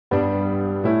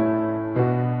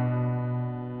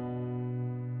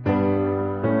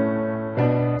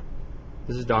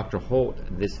is Dr. Holt.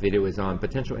 This video is on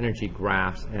potential energy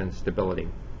graphs and stability.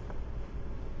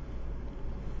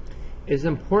 It is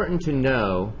important to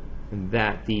know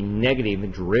that the negative, the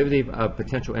derivative of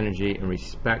potential energy in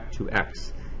respect to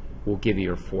x will give you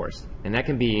your force. And that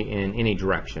can be in any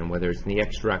direction, whether it's in the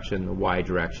x direction, the y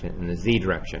direction, and the z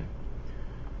direction.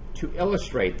 To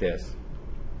illustrate this,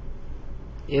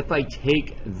 if I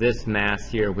take this mass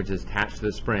here, which is attached to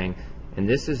the spring, and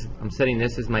this is, I'm setting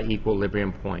this as my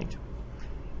equilibrium point.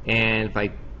 And if I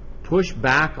push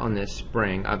back on this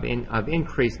spring, I've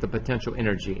increased the potential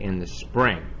energy in the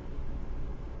spring.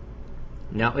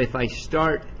 Now, if I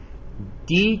start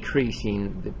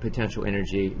decreasing the potential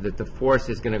energy, that the force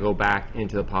is going to go back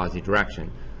into the positive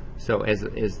direction. So as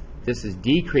this is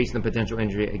decreasing the potential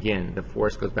energy, again, the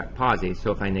force goes back positive.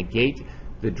 So if I negate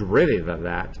the derivative of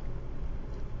that,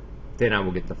 then I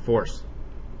will get the force.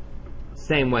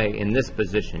 Same way in this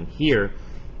position here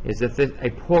is if I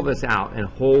pull this out and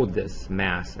hold this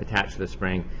mass attached to the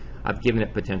spring, I've given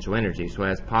it potential energy, so it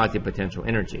has positive potential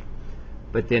energy.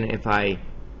 But then if I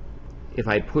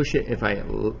push it, if I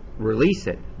release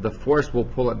it, the force will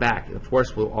pull it back. The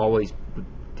force will always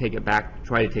take it back,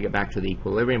 try to take it back to the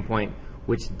equilibrium point,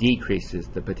 which decreases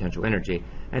the potential energy,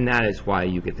 and that is why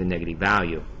you get the negative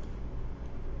value.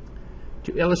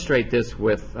 To illustrate this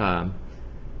with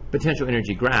potential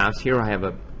energy graphs, here I have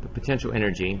the potential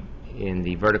energy in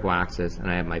the vertical axis, and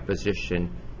I have my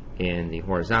position in the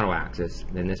horizontal axis,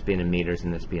 and this being in meters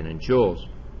and this being in joules.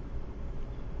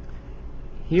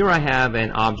 Here I have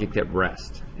an object at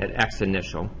rest at x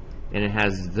initial, and it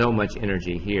has so much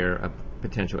energy here, of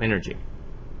potential energy.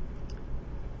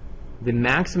 The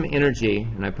maximum energy,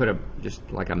 and I put just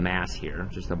like a mass here,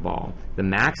 just a ball, the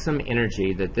maximum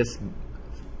energy that this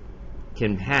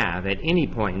can have at any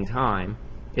point in time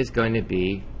is going to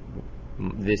be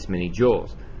this many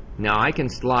joules. Now I can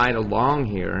slide along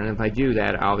here, and if I do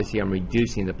that, obviously I'm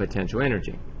reducing the potential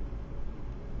energy.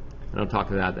 And I'll talk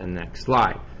about that in the next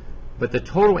slide. But the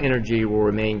total energy will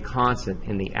remain constant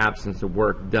in the absence of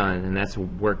work done, and that's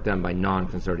work done by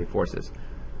non-conservative forces.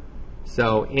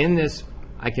 So in this,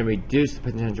 I can reduce the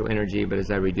potential energy, but as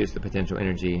I reduce the potential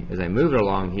energy, as I move it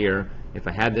along here, if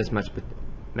I had this much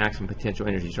maximum potential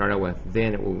energy to start out with,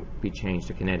 then it will be changed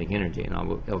to kinetic energy, and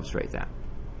I'll illustrate that.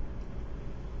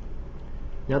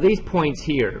 Now these points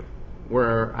here,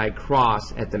 where I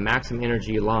cross at the maximum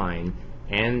energy line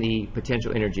and the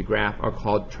potential energy graph, are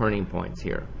called turning points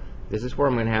here. This is where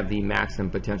I'm going to have the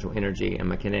maximum potential energy, and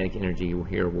my kinetic energy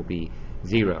here will be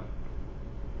 0.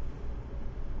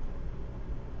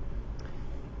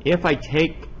 If I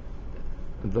take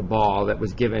the ball that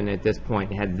was given at this point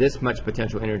and had this much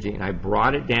potential energy, and I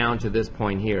brought it down to this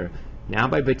point here, now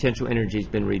my potential energy has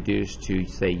been reduced to,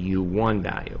 say, U1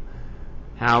 value.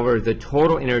 However, the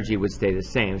total energy would stay the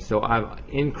same, so I've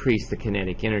increased the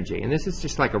kinetic energy. And this is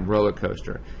just like a roller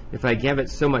coaster. If I give it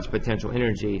so much potential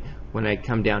energy, when I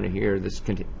come down to here, this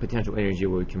potential energy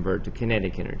will convert to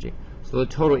kinetic energy. So the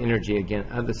total energy, again,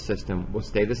 of the system will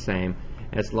stay the same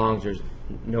as long as there's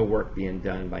no work being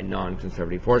done by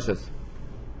non-conservative forces.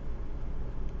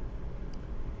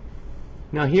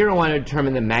 Now here I want to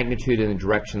determine the magnitude and the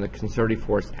direction of the conservative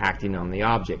force acting on the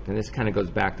object. And this kind of goes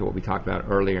back to what we talked about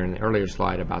earlier in the earlier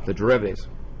slide about the derivatives.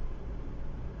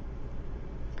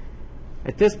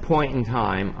 At this point in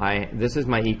time, this is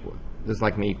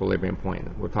like my equilibrium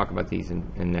point. We'll talk about these in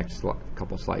the next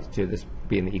couple slides too, this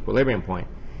being the equilibrium point.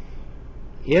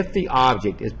 If the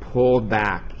object is pulled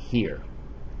back here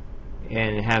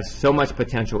and it has so much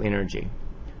potential energy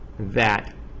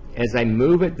that as I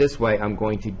move it this way, I'm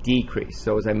going to decrease.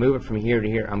 So as I move it from here to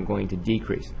here, I'm going to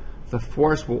decrease. The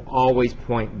force will always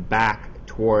point back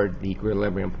toward the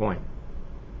equilibrium point.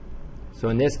 So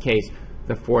in this case,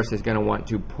 the force is going to want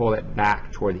to pull it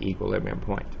back toward the equilibrium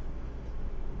point.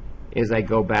 As I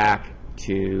go back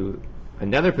to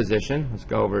another position, let's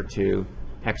go over to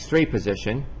x3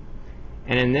 position,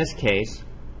 and in this case,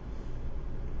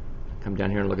 come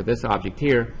down here and look at this object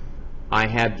here, I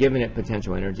have given it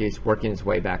potential energy. It's working its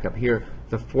way back up here.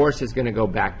 The force is going to go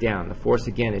back down. The force,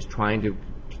 again, is trying to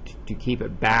keep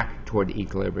it back toward the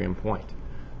equilibrium point.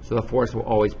 So the force will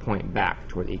always point back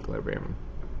toward the equilibrium.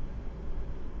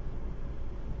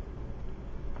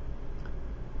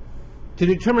 To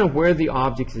determine where the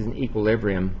object is in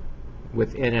equilibrium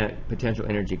within a potential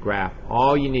energy graph,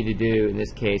 all you need to do in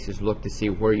this case is look to see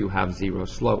where you have zero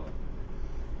slope.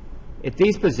 At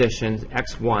these positions,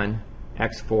 x1,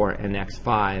 x4, and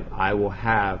x5, I will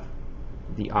have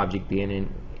the object being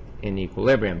in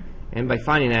equilibrium. And by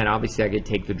finding that, obviously I could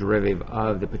take the derivative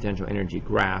of the potential energy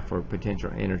graph or potential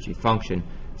energy function,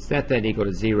 set that equal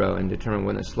to 0, and determine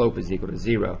when the slope is equal to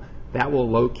 0. That will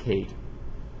locate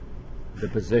the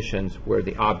positions where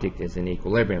the object is in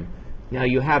equilibrium. Now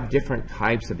you have different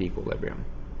types of equilibrium.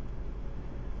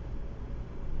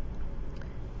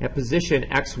 At position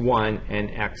x1 and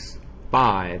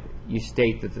x5, you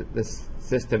state that the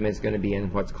system is going to be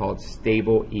in what's called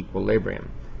stable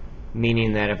equilibrium,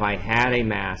 meaning that if I had a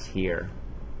mass here,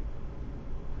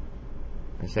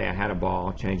 let's say I had a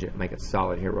ball, change it, make it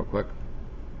solid here real quick.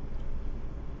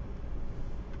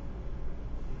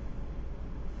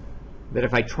 That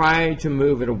if I try to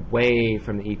move it away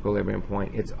from the equilibrium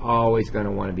point, it's always going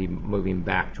to want to be moving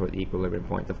back toward the equilibrium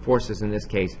point. The forces in this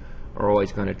case are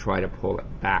always going to try to pull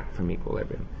it back from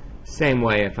equilibrium. Same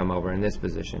way if I'm over in this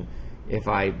position. If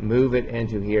I move it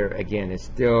into here, again, it's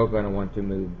still going to want to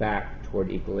move back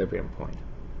toward equilibrium point.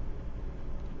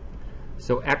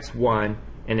 So x1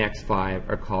 and x5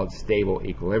 are called stable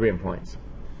equilibrium points.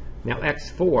 Now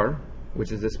x4,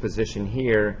 which is this position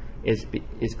here, is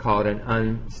called an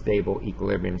unstable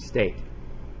equilibrium state,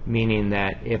 meaning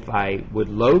that if I would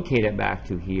locate it back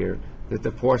to here, that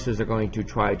the forces are going to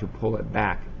try to pull it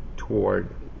back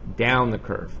toward down the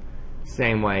curve.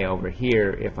 Same way over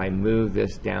here, if I move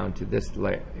this down to this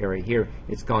area here,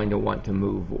 it's going to want to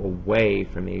move away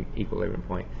from the equilibrium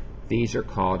point. These are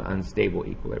called unstable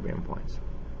equilibrium points.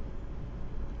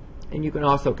 And you can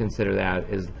also consider that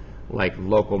as like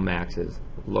local maxes,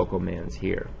 local mins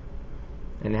here.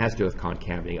 And it has to do with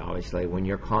concavity, obviously. When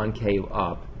you're concave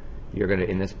up, you're going to,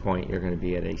 in this point, you're going to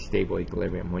be at a stable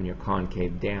equilibrium. When you're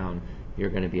concave down,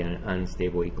 you're going to be at an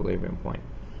unstable equilibrium point.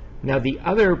 Now, the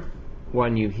other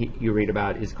one you read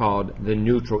about is called the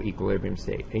neutral equilibrium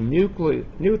state. A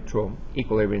neutral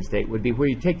equilibrium state would be where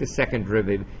you take the second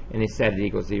derivative and you set it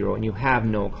equals 0, and you have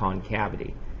no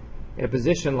concavity. In a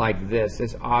position like this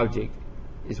object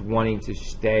is wanting to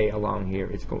stay along here.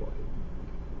 It's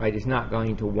not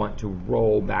going to want to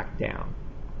roll back down.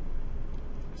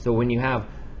 So when you have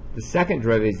the second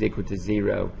derivative is equal to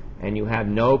 0 and you have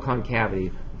no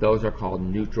concavity, those are called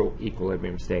neutral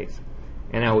equilibrium states.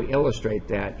 And I will illustrate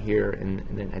that here, and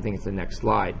then I think it's the next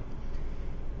slide.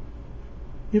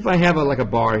 If I have like a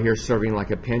bar here serving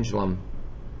like a pendulum,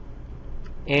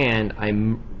 and I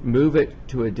move it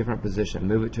to a different position,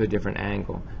 move it to a different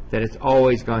angle, that it's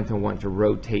always going to want to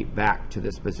rotate back to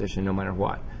this position no matter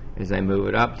what. As I move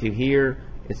it up to here,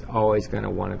 it's always going to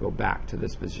want to go back to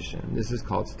this position. This is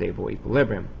called stable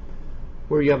equilibrium.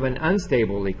 Where you have an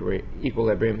unstable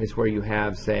equilibrium is where you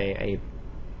have, say,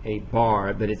 a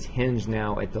bar, but it's hinged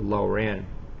now at the lower end.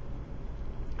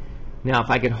 Now,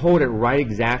 if I could hold it right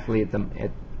exactly at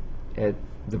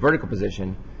the vertical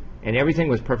position, and everything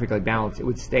was perfectly balanced, it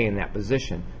would stay in that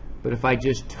position. But if I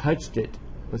just touched it,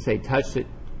 let's say touched it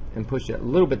and pushed it a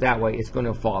little bit that way, it's going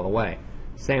to fall away.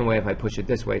 Same way if I push it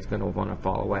this way, it's going to want to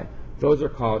fall away. Those are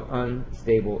called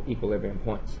unstable equilibrium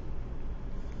points.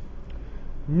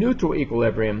 Neutral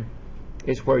equilibrium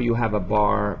is where you have a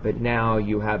bar, but now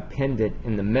you have pinned it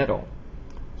in the middle.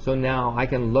 So now I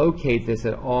can locate this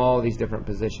at all these different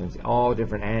positions, all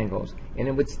different angles, and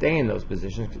it would stay in those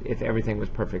positions if everything was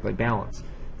perfectly balanced.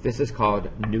 This is called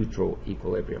neutral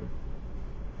equilibrium.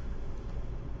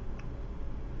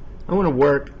 I want to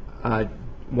work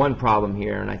one problem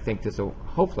here, and I think this will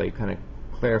hopefully kind of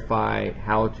clarify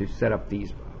how to set up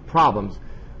these problems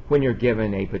when you're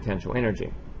given a potential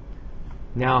energy.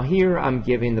 Now here I'm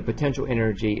giving the potential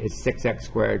energy is 6x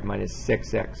squared minus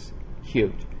 6x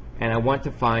cubed, and I want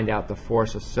to find out the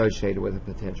force associated with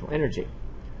the potential energy.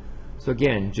 So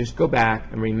again, just go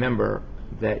back and remember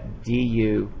that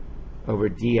du over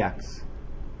dx,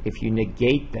 if you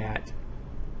negate that,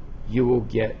 you will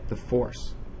get the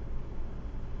force.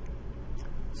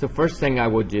 So first thing I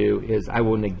will do is I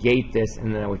will negate this,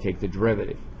 and then I will take the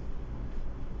derivative.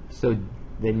 So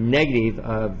the negative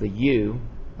of the u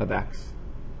of x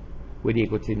would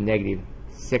equal to negative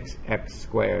 6x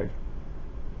squared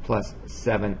plus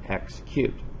 7x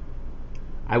cubed.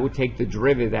 I will take the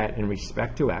derivative of that in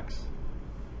respect to x,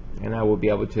 and I will be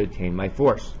able to attain my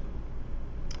force.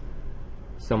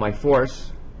 So my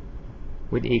force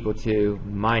would equal to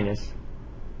minus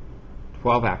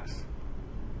 12x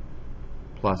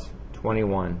plus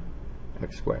 21x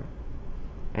squared.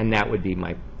 And that would be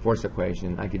my force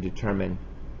equation. I could determine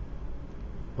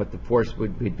what the force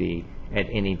would be at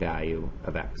any value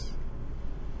of x.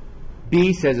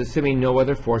 B says, assuming no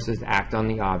other forces act on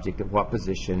the object, at what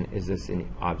position is this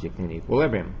object in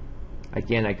equilibrium?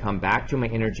 Again, I come back to my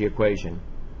energy equation,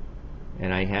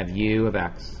 and I have u of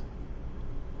x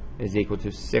is equal to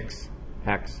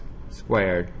 6x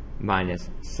squared minus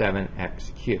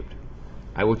 7x cubed.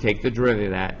 I will take the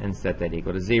derivative of that and set that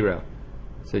equal to 0.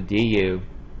 So du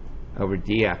over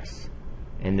dx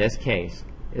in this case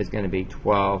is going to be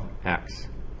 12x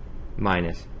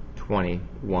minus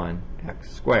 21x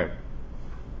squared.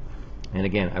 And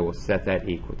again, I will set that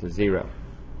equal to 0.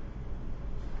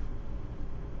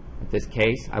 In this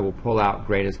case, I will pull out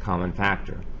greatest common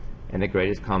factor. And the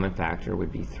greatest common factor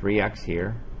would be 3x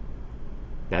here.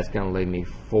 That's going to leave me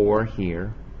 4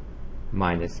 here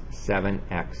minus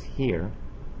 7x here.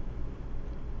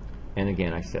 And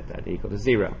again, I set that equal to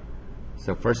 0.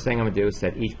 So first thing I'm going to do is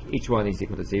set each one of these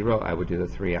equal to 0. I will do the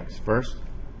 3x first.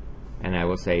 And I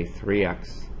will say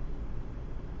 3x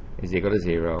is equal to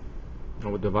 0. I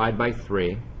will divide by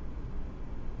 3.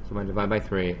 So when I divide by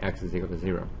 3, x is equal to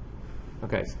 0.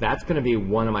 Okay, so that's going to be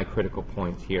one of my critical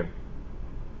points here.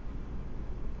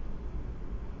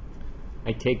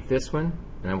 I take this one,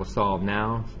 and I will solve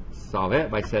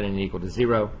it by setting it equal to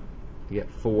 0 to get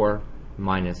 4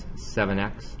 minus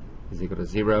 7x is equal to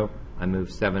 0. I move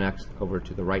 7x over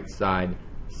to the right side.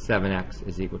 7x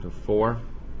is equal to 4.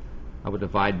 I will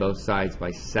divide both sides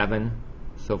by 7.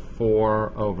 So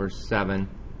 4 over 7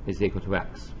 is equal to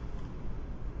x.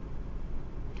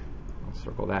 I'll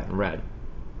circle that in red.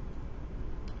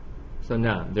 So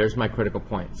now, there's my critical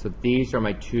point. So these are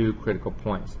my two critical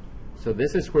points. So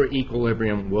this is where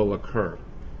equilibrium will occur.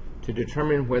 To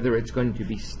determine whether it's going to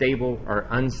be stable or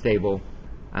unstable,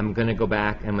 I'm going to go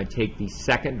back and I'm going to take the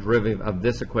second derivative of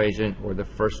this equation or the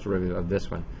first derivative of this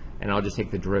one. And I'll just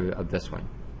take the derivative of this one.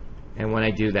 And when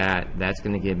I do that, that's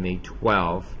going to give me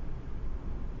 12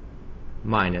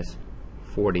 minus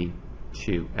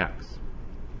 42x.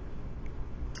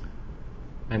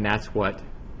 And that's what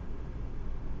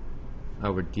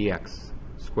over dx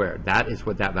squared. That is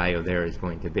what that value there is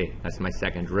going to be. That's my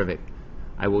second derivative.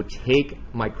 I will take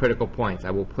my critical points.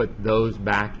 I will put those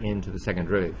back into the second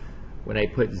derivative. When I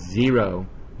put 0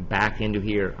 back into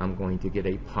here, I'm going to get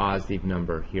a positive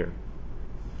number here.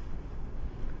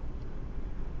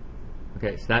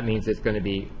 Okay, so that means it's going to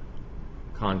be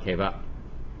concave up.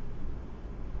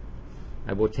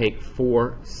 I will take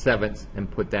 4/7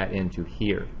 and put that into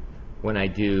here. When I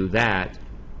do that,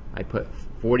 I put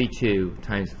 42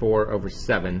 times 4 over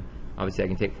 7. Obviously, I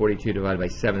can take 42 divided by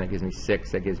 7. That gives me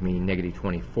 6. That gives me negative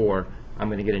 24. I'm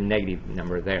going to get a negative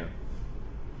number there.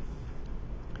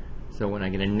 So when I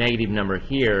get a negative number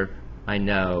here, I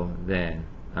know then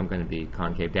I'm going to be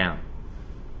concave down.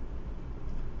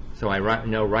 So I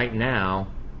know right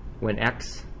now when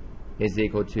x is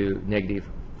equal to negative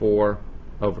 4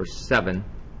 over 7,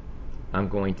 I'm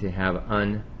going to have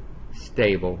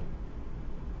unstable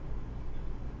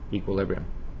equilibrium.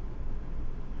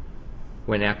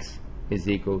 When x is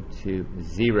equal to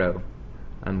 0,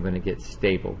 I'm going to get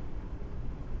stable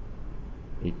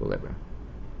equilibrium.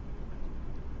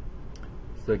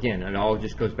 So again, it all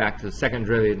just goes back to the second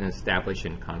derivative and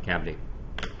establishing concavity.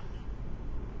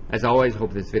 As always,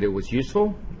 hope this video was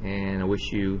useful, and I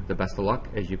wish you the best of luck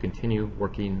as you continue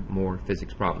working more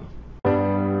physics problems.